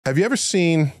Have you ever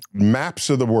seen maps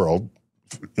of the world,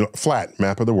 flat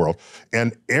map of the world,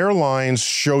 and airlines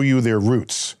show you their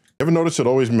routes? Ever notice it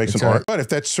always makes an arc? But if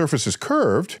that surface is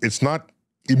curved, it's not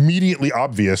immediately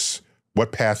obvious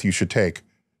what path you should take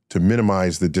to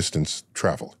minimize the distance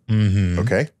traveled,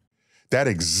 okay? That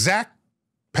exact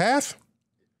path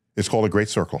is called a great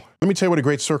circle. Let me tell you what a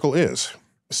great circle is,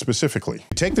 specifically.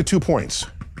 You take the 2 points,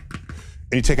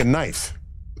 and you take a knife.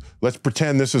 Let's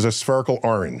pretend this is a spherical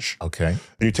orange. Okay. And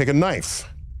you take a knife,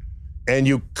 and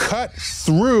you cut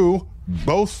through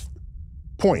both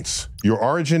points, your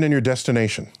origin and your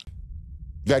destination.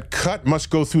 That cut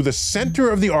must go through the center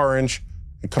of the orange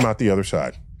and come out the other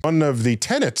side. One of the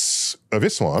tenets of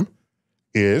Islam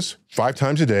is 5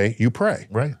 times a day you pray.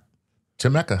 Right. To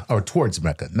Mecca, or towards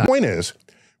Mecca. The point is,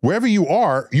 wherever you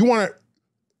are, you want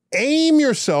to aim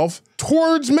yourself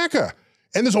towards Mecca.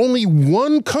 And there's only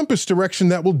one compass direction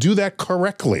that will do that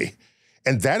correctly.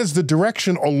 And that is the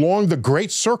direction along the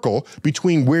great circle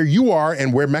between where you are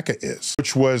and where Mecca is,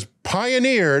 which was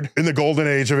pioneered in the golden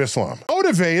age of Islam.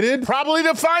 Motivated probably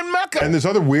to find Mecca. And there's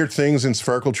other weird things in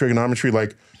spherical trigonometry,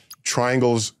 like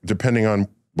triangles, depending on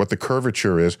what the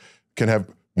curvature is, can have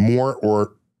more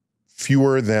or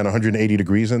fewer than 180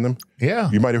 degrees in them.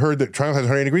 Yeah. You might have heard that triangle has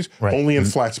 180 degrees, only in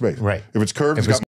flat space. Right. If it's curved, it's got